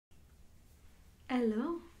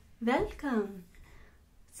Hello, welcome.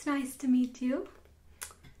 It's nice to meet you.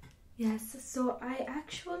 Yes, so I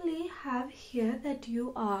actually have here that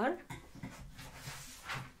you are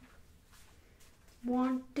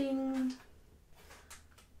wanting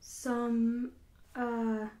some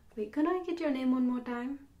wait, can I get your name one more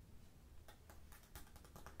time?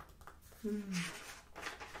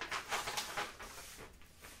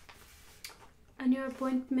 And your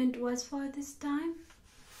appointment was for this time?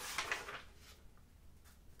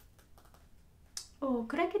 Oh,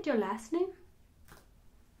 could I get your last name?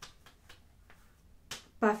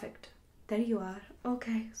 Perfect. There you are.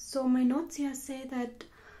 Okay, so my notes here say that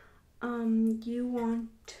you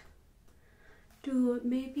want to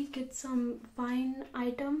maybe get some fine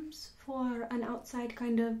items for an outside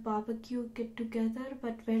kind of barbecue get together,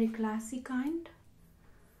 but very classy kind.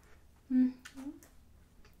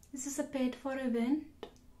 Is this a paid for event?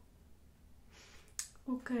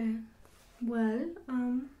 Okay, well,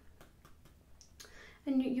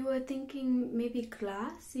 and you were thinking maybe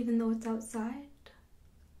glass, even though it's outside?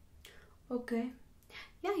 Okay.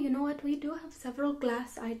 Yeah, you know what? We do have several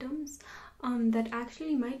glass items that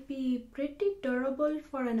actually might be pretty durable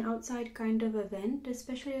for an outside kind of event,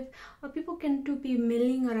 especially if people can be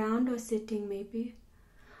milling around or sitting, maybe.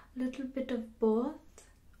 A little bit of both.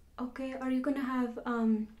 Okay, are you gonna have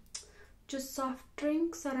just soft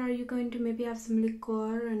drinks, or are you going to maybe have some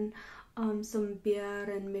liquor and some beer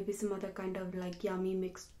and maybe some other kind of like yummy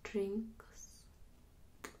mixed drinks?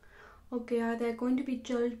 Okay, are there going to be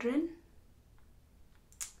children?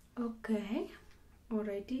 Okay,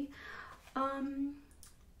 alrighty.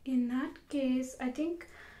 In that case, I think,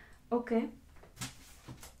 okay.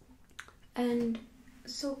 And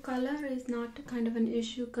so color is not kind of an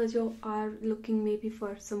issue because you are looking maybe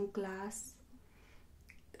for some glass.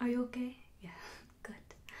 Are you okay? Yeah, good.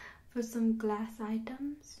 For some glass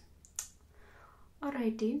items.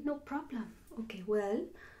 Alrighty, no problem. Okay, well,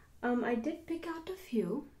 I did pick out a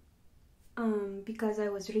few because I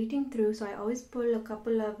was reading through, so I always pull a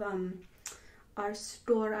couple of our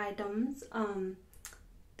store items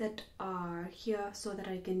that are here so that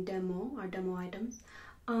I can demo our demo items.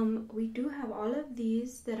 We do have all of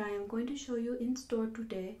these that I am going to show you in store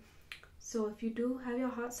today. So if you do have your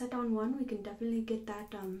heart set on one, we can definitely get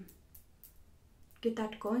that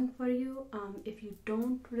going for you. If you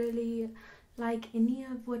don't really like any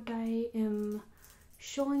of what I am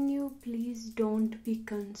showing you, please don't be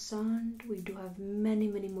concerned. We do have many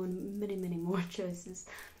more choices,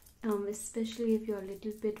 especially if you're a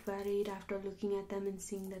little bit worried after looking at them and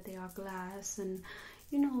seeing that they are glass, and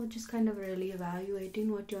just kind of really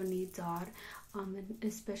evaluating what your needs are, and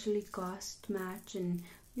especially cost match and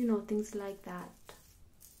things like that.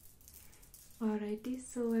 Alrighty,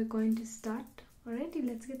 so we're going to start. Alrighty,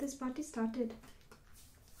 let's get this party started.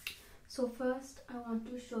 So first I want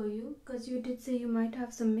to show you, because you did say you might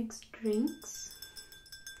have some mixed drinks.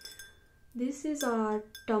 This is our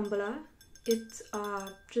tumbler. It's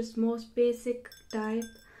just most basic type.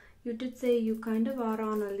 You did say you kind of are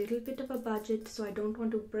on a little bit of a budget, so I don't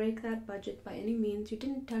want to break that budget by any means. You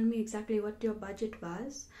didn't tell me exactly what your budget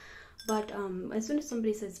was, but as soon as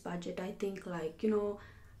somebody says budget, I think like,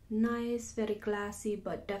 nice, very classy,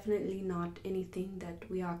 but definitely not anything that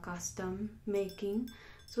we are custom making.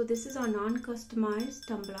 So this is our non-customized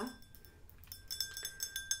tumbler.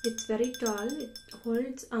 It's very tall. It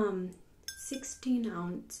holds 16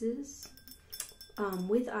 ounces.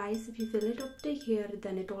 With ice, if you fill it up to here,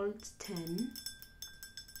 then it holds 10.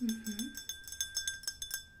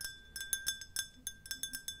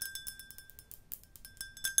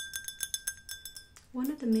 One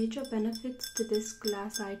of the major benefits to this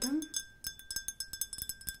glass item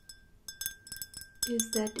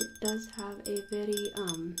is that it does have a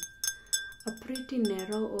pretty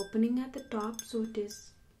narrow opening at the top, so it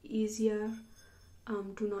is easier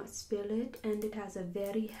to not spill it, and it has a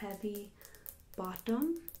very heavy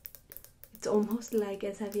bottom. It's almost like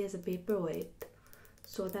as heavy as a paperweight.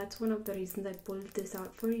 So that's one of the reasons I pulled this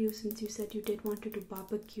out for you, since you said you did want to do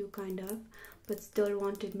barbecue kind of, but still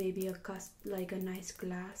wanted maybe a nice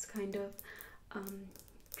glass kind of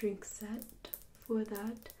drink set for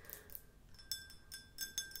that.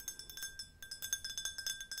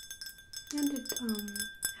 And it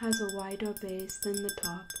has a wider base than the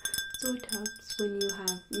top, so it helps when you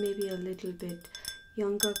have maybe a little bit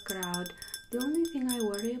younger crowd. The only thing I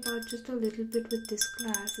worry about just a little bit with this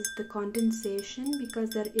glass is the condensation,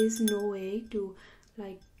 because there is no way to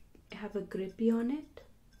like have a grippy on it,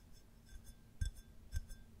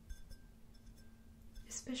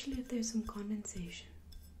 especially if there's some condensation.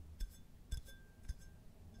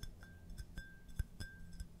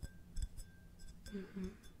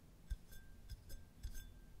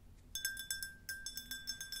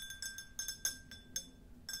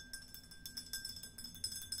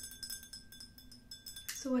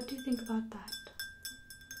 So what do you think about that?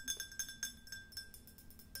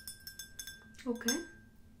 Okay,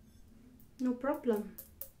 no problem.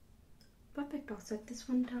 Perfect. I'll set this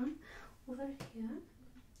one down over here.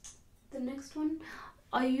 The next one,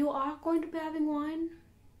 you are going to be having wine?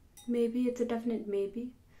 Maybe, it's a definite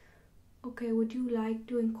maybe. Okay, would you like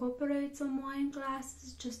to incorporate some wine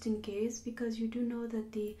glasses just in case? Because you do know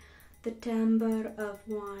that the timbre of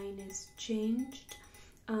wine is changed.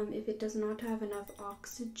 If it does not have enough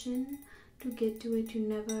oxygen to get to it, you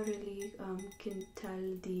never really can tell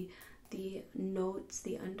the notes,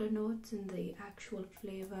 the undernotes, and the actual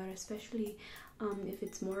flavor, especially if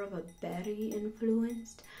it's more of a berry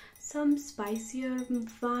influenced. Some spicier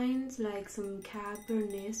wines like some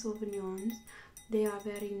Cabernet Sauvignons, they are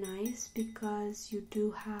very nice because you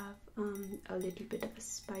do have a little bit of a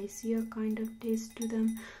spicier kind of taste to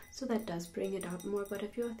them, so that does bring it out more. But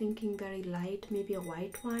if you're thinking very light, maybe a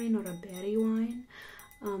white wine or a berry wine,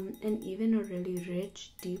 and even a really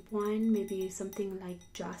rich deep wine, maybe something like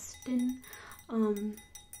Justin,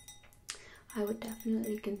 I would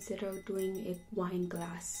definitely consider doing a wine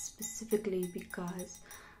glass specifically because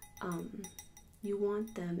you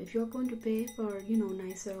want them, if you're going to pay for, you know,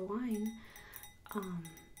 nicer wine,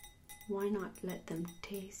 why not let them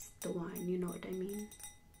taste the wine, you know what I mean?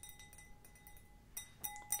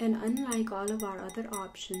 And unlike all of our other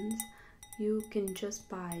options, you can just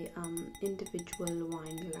buy individual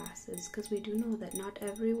wine glasses, because we do know that not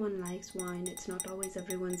everyone likes wine. It's not always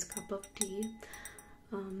everyone's cup of tea.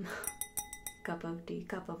 Cup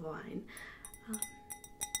of wine.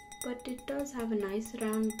 But it does have a nice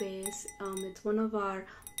round base. It's one of our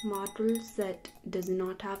models that does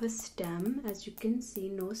not have a stem. As you can see,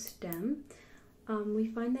 no stem. We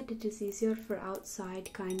find that it is easier for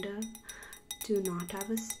outside kind of to not have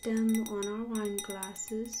a stem on our wine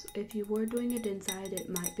glasses. If you were doing it inside, it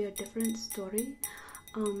might be a different story.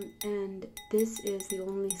 And this is the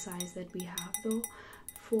only size that we have though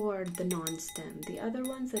for the non-stem. The other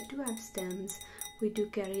ones that do have stems, we do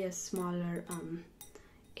carry a smaller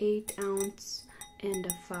 8 ounce and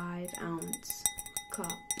a 5 ounce cup,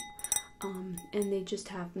 and they just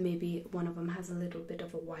have, maybe one of them has a little bit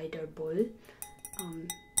of a wider bowl.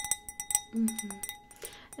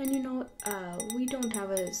 And you know, we don't have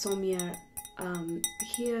a sommelier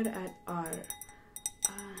here at our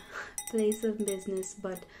place of business,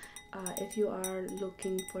 but if you are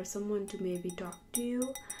looking for someone to maybe talk to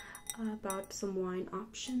you about some wine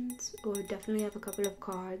options, or definitely have a couple of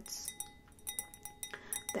cards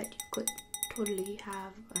that you could totally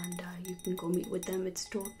have, and you can go meet with them. It's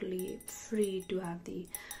totally free to have the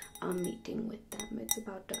meeting with them. It's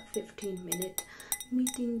about a 15-minute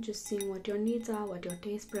meeting, just seeing what your needs are, what your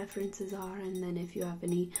taste preferences are, and then if you have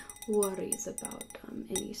any worries about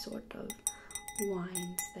any sort of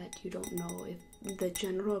wines that you don't know if the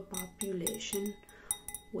general population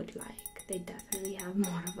would like, they definitely have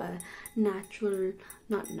more of a natural,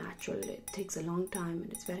 not natural, it takes a long time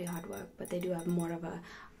and it's very hard work, but they do have more of a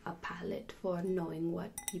palate for knowing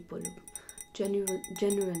what people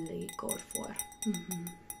genuinely go for.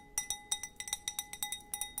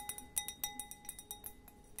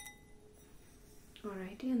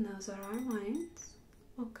 Alrighty, and those are our wines.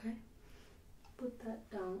 Okay, put that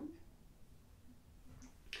down.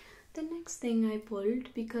 The next thing I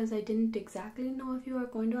pulled, because I didn't exactly know if you are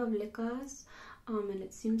going to have liquors, and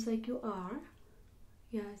it seems like you are.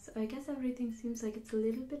 Yes, I guess everything seems like it's a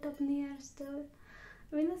little bit up in the air still.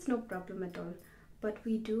 I mean, that's no problem at all. But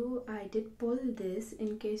I did pull this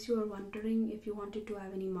in case you are wondering if you wanted to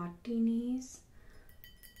have any martinis.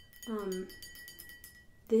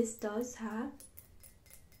 This does have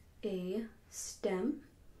a stem,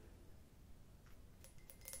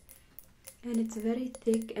 and it's very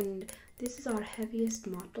thick, and this is our heaviest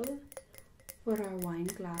model for our wine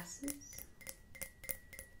glasses.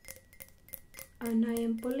 And I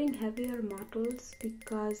am pulling heavier models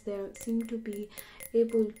because they seem to be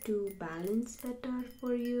able to balance better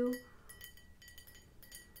for you.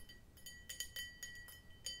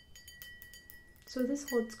 So this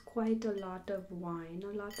holds quite a lot of wine.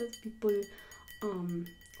 A lot of people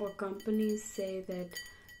or companies say that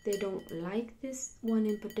they don't like this one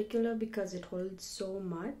in particular because it holds so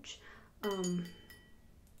much.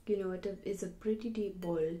 You know, it is a pretty deep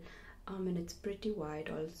bowl, and it's pretty wide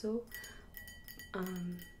also.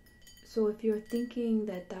 So if you're thinking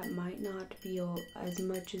that that might not be as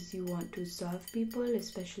much as you want to serve people,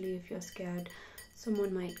 especially if you're scared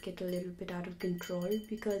someone might get a little bit out of control,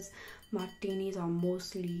 because martinis are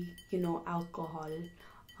mostly, you know, alcohol.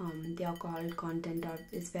 The alcohol content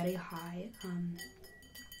is very high,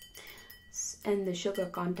 And the sugar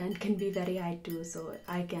content can be very high too, so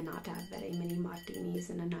I cannot have very many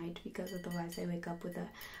martinis in a night because otherwise I wake up with a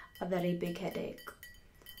very big headache.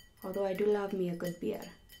 Although I do love me a good beer,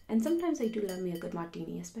 and sometimes I do love me a good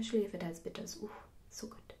martini, especially if it has bitters. Ooh, so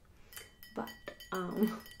good. But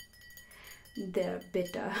they're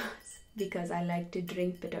bitter because I like to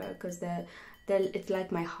drink bitter, because they're it's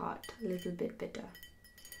like my heart, a little bit bitter.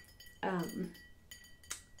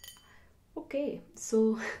 Okay,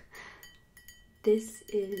 so this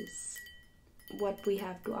is what we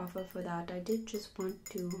have to offer for that. I did just want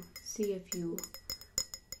to see if you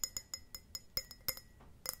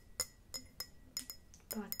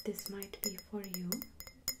thought this might be for you.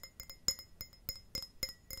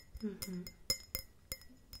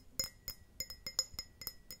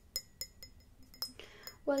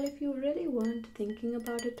 Well, if you really weren't thinking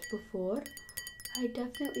about it before, I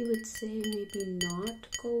definitely would say maybe not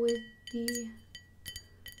go with the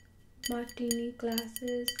martini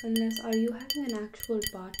glasses, unless, are you having an actual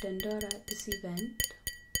bartender at this event?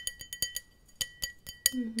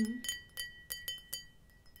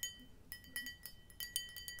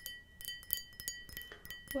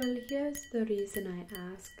 Well, here's the reason I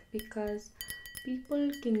ask, because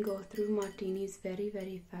people can go through martinis very,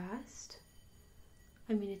 very fast.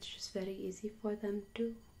 I mean, it's just very easy for them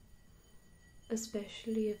to,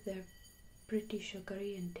 especially if they're pretty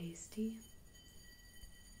sugary and tasty.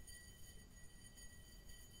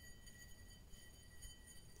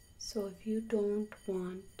 So if you don't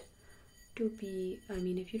want to be, I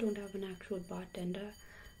mean, if you don't have an actual bartender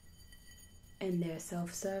and they're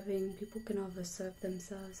self-serving, people can overserve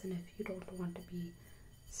themselves, and if you don't want to be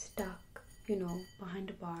stuck, you know, behind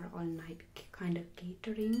a bar all night kind of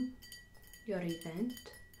catering your event,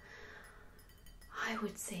 I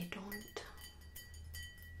would say don't.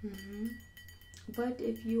 But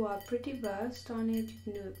if you are pretty versed on it, you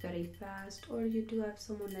can do it very fast, or you do have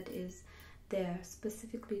someone that is there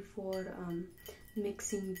specifically for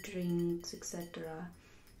mixing drinks, etc.,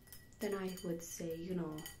 then I would say, you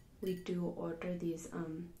know, we do order these,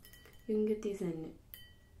 you can get these in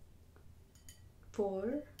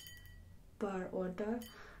 4 per order,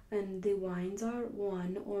 and the wines are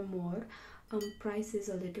 1 or more. Price is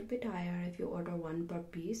a little bit higher if you order 1 per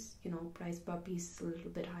piece. You know, price per piece is a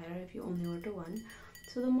little bit higher if you only order 1.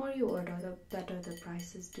 So the more you order, the better the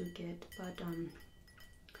prices do get. But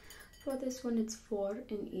for this one, it's 4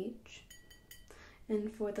 in each.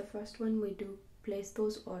 And for the first one, we do place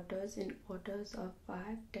those orders in orders of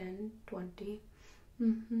 5, 10, 20.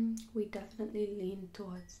 We definitely lean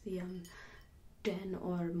towards the 10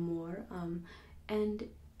 or more. And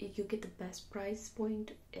you get the best price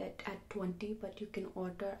point at 20, but you can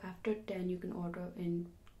order after 10, you can order in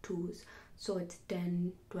 2s, so it's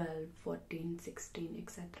 10, 12, 14, 16,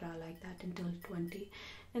 etc., like that until 20,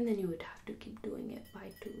 and then you would have to keep doing it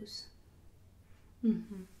by 2s.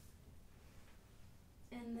 And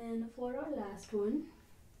then for our last one,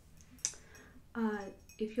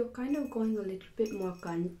 if you're kind of going a little bit more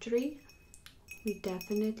country, we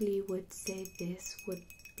definitely would say this would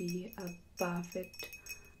be a perfect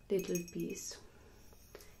little piece.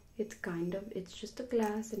 It's just a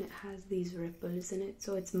glass and it has these ripples in it,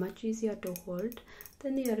 so it's much easier to hold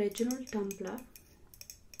than the original tumbler.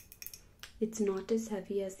 It's not as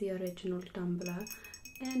heavy as the original tumbler,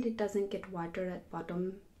 and it doesn't get wider at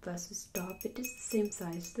bottom versus top. It is the same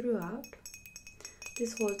size throughout.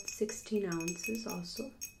 This holds 16 ounces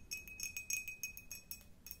also.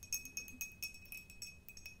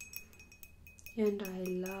 And I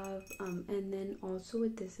love and then also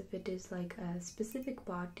with this, if it is like a specific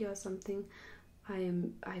party or something,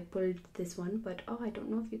 I pulled this one, but I don't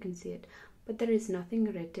know if you can see it, but there is nothing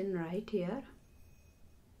written right here,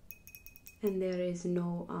 and there is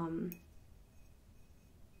no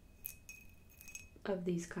of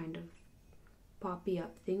these kind of poppy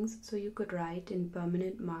up things, so you could write in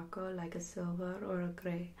permanent marker like a silver or a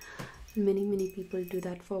gray. Many people do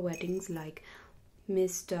that for weddings, like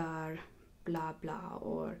Mr. blah blah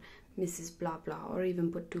or Mrs. blah blah, or even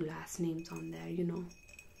put 2 last names on there, you know.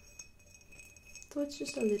 So it's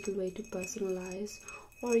just a little way to personalize.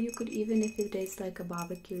 Or you could even, if it is like a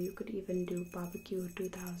barbecue, you could even do barbecue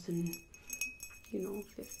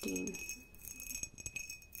 2015.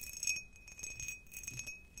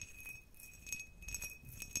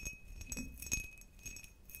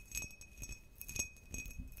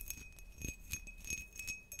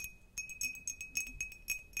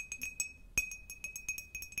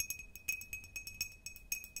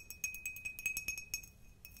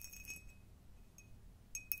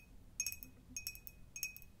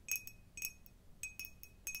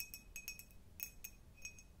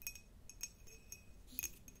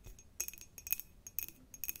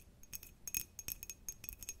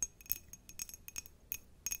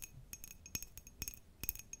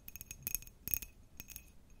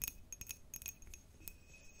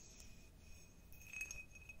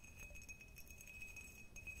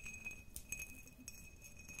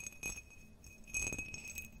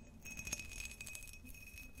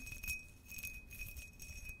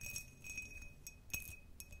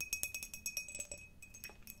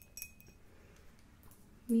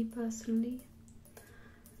 Me personally,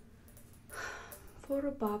 for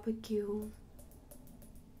a barbecue,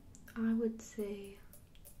 I would say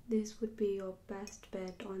this would be your best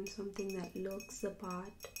bet on something that looks the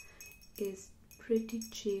part, is pretty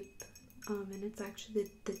cheap, and it's actually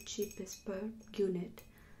the cheapest per unit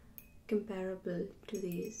comparable to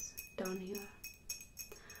these down here.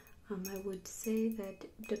 I would say that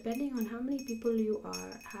depending on how many people you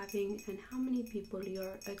are having and how many people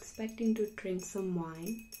you're expecting to drink some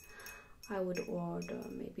wine, I would order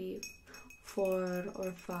maybe 4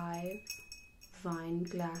 or 5 wine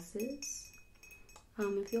glasses.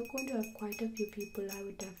 If you're going to have quite a few people, I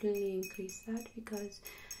would definitely increase that, because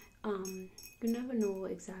you never know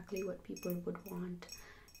exactly what people would want.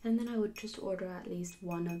 And then I would just order at least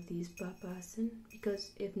one of these per person, because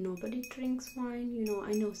if nobody drinks wine,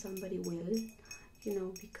 I know somebody will,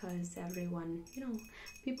 because everyone,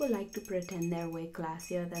 people like to pretend they're way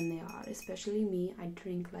classier than they are, especially me. I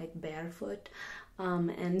drink like barefoot,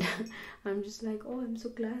 and I'm just like, oh, I'm so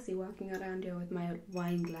classy walking around here with my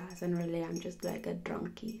wine glass, and really I'm just like a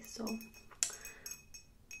drunkie. So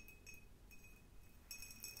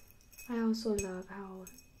I also love how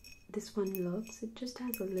this one looks. It just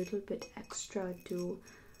has a little bit extra to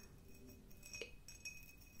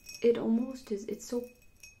it. Almost is,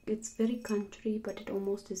 it's very country, but it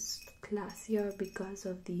almost is classier because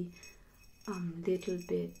of the little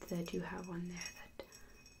bit that you have on there that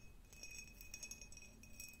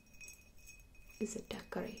is a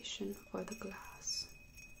decoration for the glass.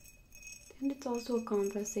 And it's also a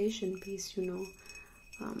conversation piece,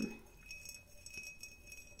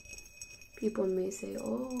 people may say,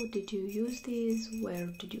 oh, did you use these? Where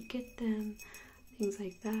did you get them? Things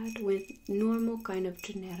like that. With normal kind of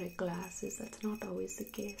generic glasses, that's not always the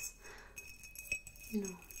case.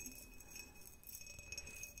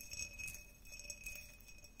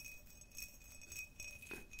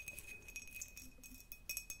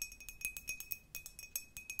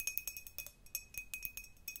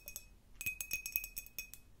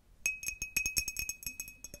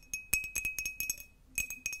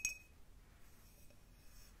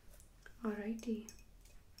 Alrighty.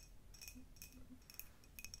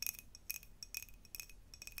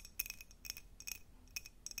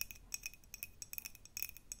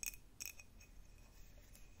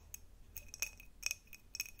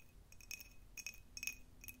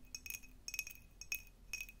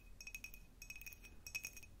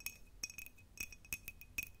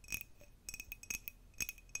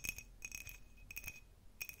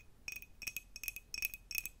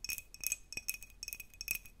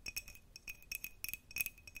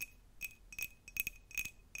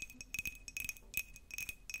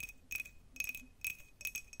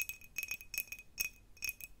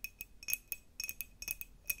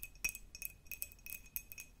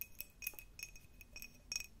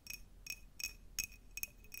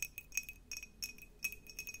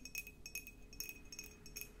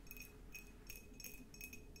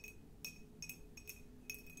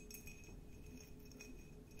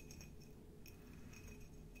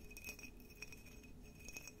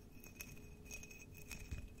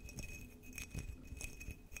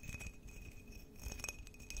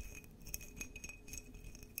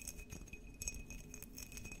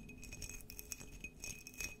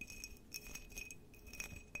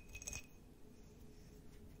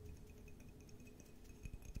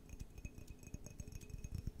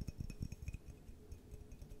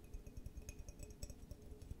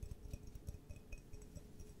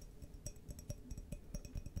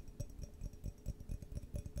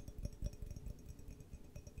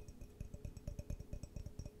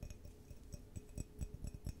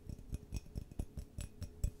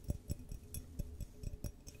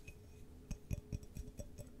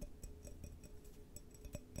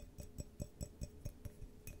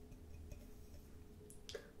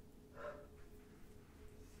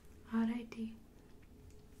 Alrighty,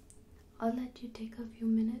 I'll let you take a few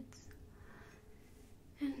minutes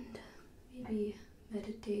and maybe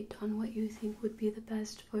meditate on what you think would be the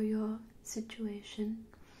best for your situation.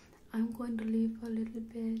 I'm going to leave a little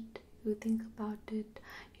bit. You think about it.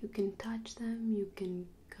 You can touch them. You can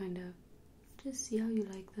kind of just see how you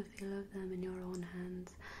like the feel of them in your own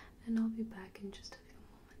hands. And I'll be back in just a few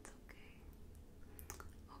moments, okay?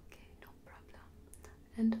 Okay, no problem.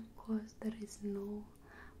 And of course, there is no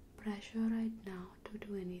pressure right now to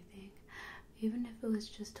do anything. Even if it was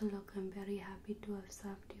just a look, I'm very happy to have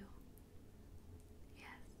served you. Yes.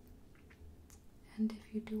 And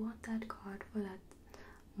if you do want that card for that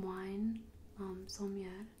wine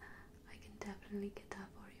sommelier, I can definitely get that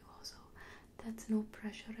for you also. That's no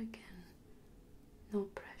pressure again. No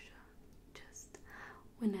pressure. Just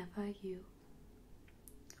whenever you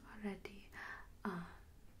ready,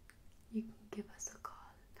 you can give us a call.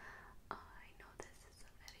 I know this is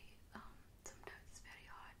a very, sometimes it's very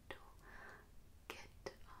hard to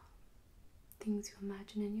get things you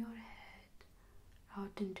imagine in your head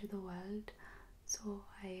out into the world. So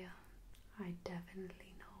I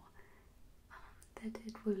definitely know that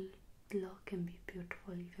it will look and be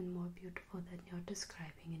beautiful, even more beautiful than you're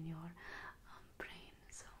describing in your brain.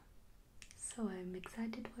 So I'm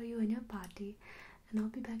excited for you and your party, and I'll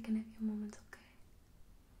be back in a few moments.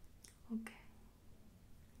 Okay.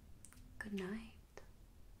 Good night.